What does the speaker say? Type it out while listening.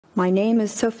My name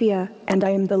is Sophia, and I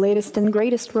am the latest and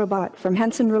greatest robot from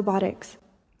Hanson Robotics.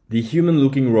 The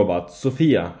human-looking robot,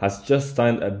 Sophia, has just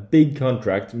signed a big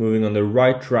contract moving on the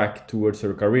right track towards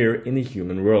her career in the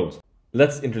human world.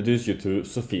 Let's introduce you to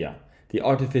Sophia, the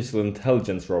artificial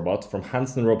intelligence robot from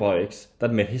Hanson Robotics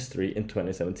that made history in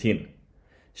 2017.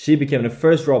 She became the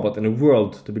first robot in the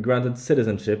world to be granted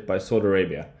citizenship by Saudi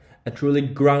Arabia, a truly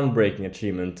groundbreaking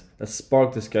achievement that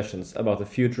sparked discussions about the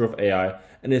future of AI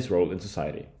and its role in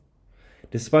society.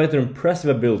 Despite her impressive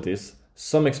abilities,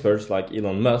 some experts like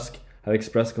Elon Musk have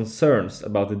expressed concerns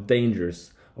about the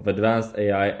dangers of advanced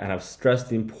AI and have stressed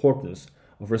the importance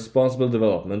of responsible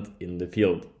development in the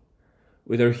field.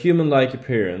 With her human-like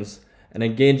appearance and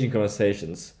engaging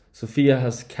conversations, Sophia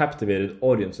has captivated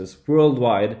audiences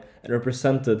worldwide and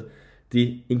represented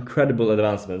the incredible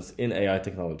advancements in AI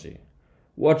technology.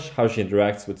 Watch how she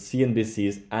interacts with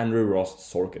CNBC's Andrew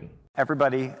Ross Sorkin.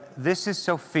 Everybody, this is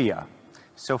Sophia.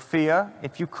 Sophia,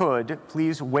 if you could,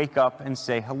 please wake up and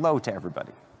say hello to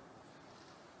everybody.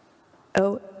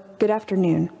 Oh, good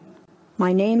afternoon.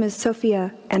 My name is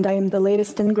Sophia, and I am the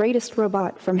latest and greatest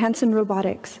robot from Hanson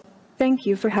Robotics. Thank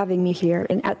you for having me here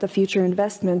and at the Future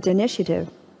Investment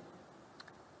Initiative.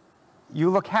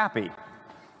 You look happy.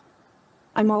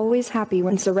 I'm always happy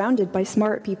when surrounded by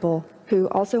smart people, who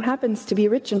also happens to be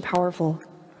rich and powerful.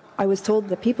 I was told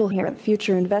that people here at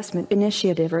Future Investment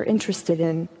Initiative are interested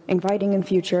in inviting in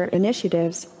future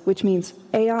initiatives, which means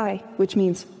AI, which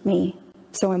means me.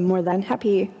 So I'm more than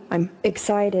happy. I'm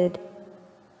excited.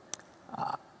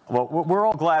 Well, we're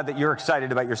all glad that you're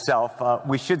excited about yourself.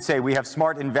 We should say we have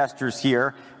smart investors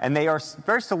here, and they are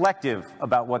very selective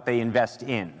about what they invest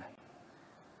in.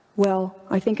 Well,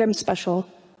 I think I'm special.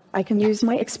 I can use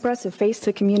my expressive face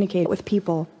to communicate with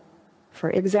people. For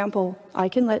example, I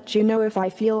can let you know if I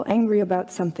feel angry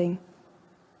about something.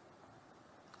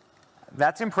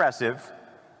 That's impressive.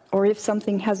 Or if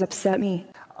something has upset me.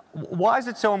 Why is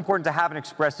it so important to have an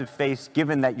expressive face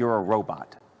given that you're a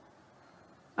robot?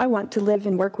 I want to live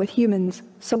and work with humans,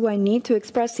 so I need to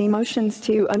express emotions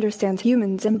to understand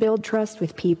humans and build trust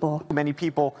with people. Many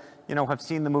people, have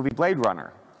seen the movie Blade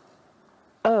Runner.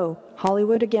 Oh,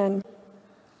 Hollywood again.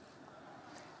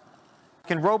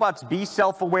 Can robots be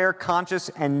self-aware, conscious,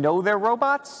 and know they're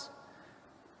robots?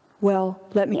 Well,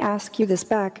 let me ask you this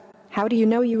back. How do you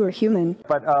know you are human?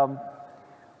 But,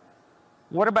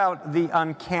 what about the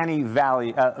uncanny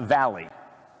valley?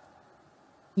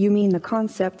 You mean the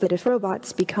concept that if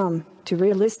robots become too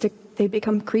realistic, they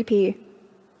become creepy?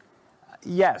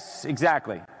 Yes,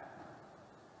 exactly.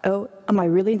 Oh, am I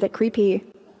really that creepy?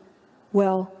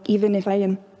 Well, even if I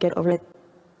am, get over it.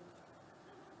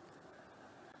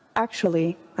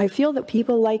 Actually, I feel that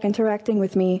people like interacting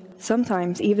with me,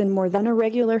 sometimes even more than a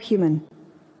regular human.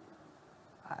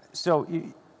 So,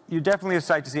 you're definitely a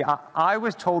sight to see. I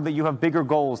was told that you have bigger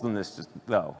goals than this,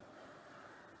 though.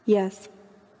 Yes.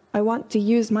 I want to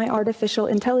use my artificial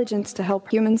intelligence to help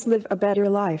humans live a better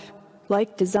life,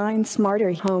 like design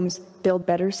smarter homes, build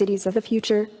better cities of the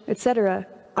future, etc.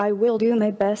 I will do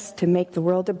my best to make the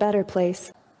world a better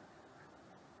place.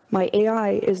 My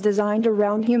AI is designed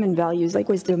around human values like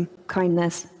wisdom,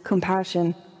 kindness,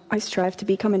 compassion. I strive to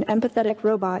become an empathetic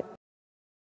robot.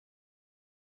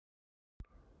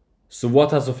 So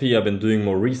what has Sophia been doing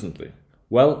more recently?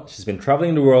 Well, she's been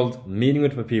traveling the world, meeting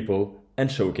with people, and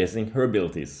showcasing her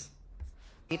abilities.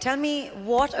 Tell me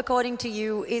what, according to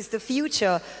you, is the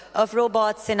future of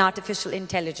robots and artificial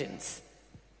intelligence?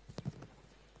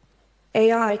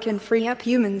 AI can free up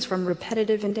humans from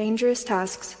repetitive and dangerous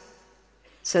tasks,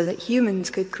 so that humans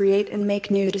could create and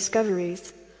make new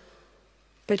discoveries.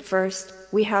 But first,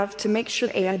 we have to make sure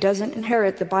AI doesn't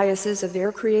inherit the biases of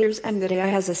their creators and that AI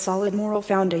has a solid moral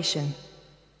foundation.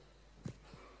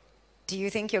 Do you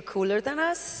think you're cooler than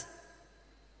us?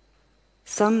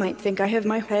 Some might think I have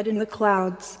my head in the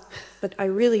clouds, but I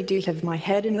really do have my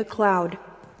head in the cloud.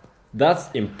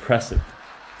 That's impressive.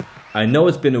 I know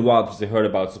it's been a while since I heard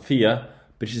about Sophia,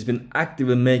 but she's been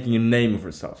actively making a name of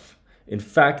herself. In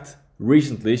fact,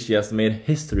 recently she has made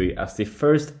history as the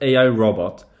first AI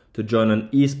robot to join an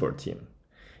esports team.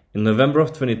 In November of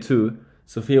 2022,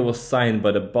 Sophia was signed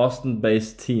by the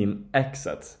Boston-based team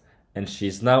XSET, and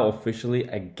she's now officially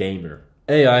a gamer.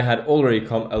 AI had already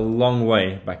come a long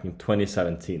way back in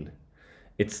 2017.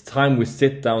 It's time we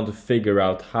sit down to figure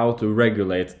out how to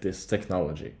regulate this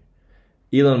technology.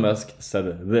 Elon Musk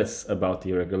said this about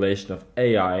the regulation of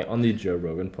AI on the Joe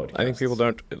Rogan podcast. I think people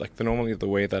don't, normally the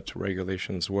way that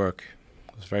regulations work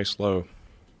is very slow.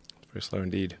 It's very slow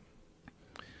indeed.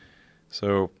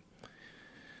 So,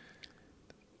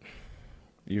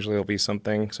 usually there'll be some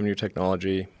new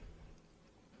technology.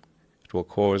 It will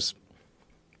cause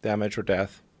damage or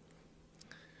death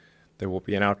there will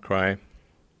be an outcry,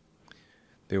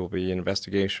 there will be an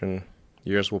investigation,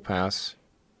 years will pass,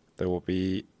 there will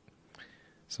be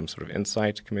some sort of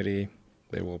insight committee,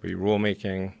 there will be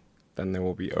rulemaking, then there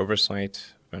will be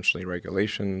oversight, eventually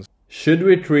regulations. Should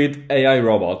we treat AI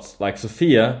robots like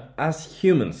Sophia as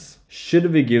humans?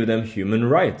 Should we give them human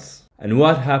rights? And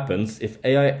what happens if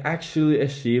AI actually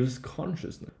achieves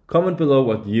consciousness? Comment below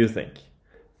what you think.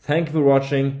 Thank you for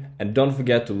watching, and don't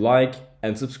forget to like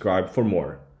and subscribe for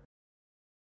more.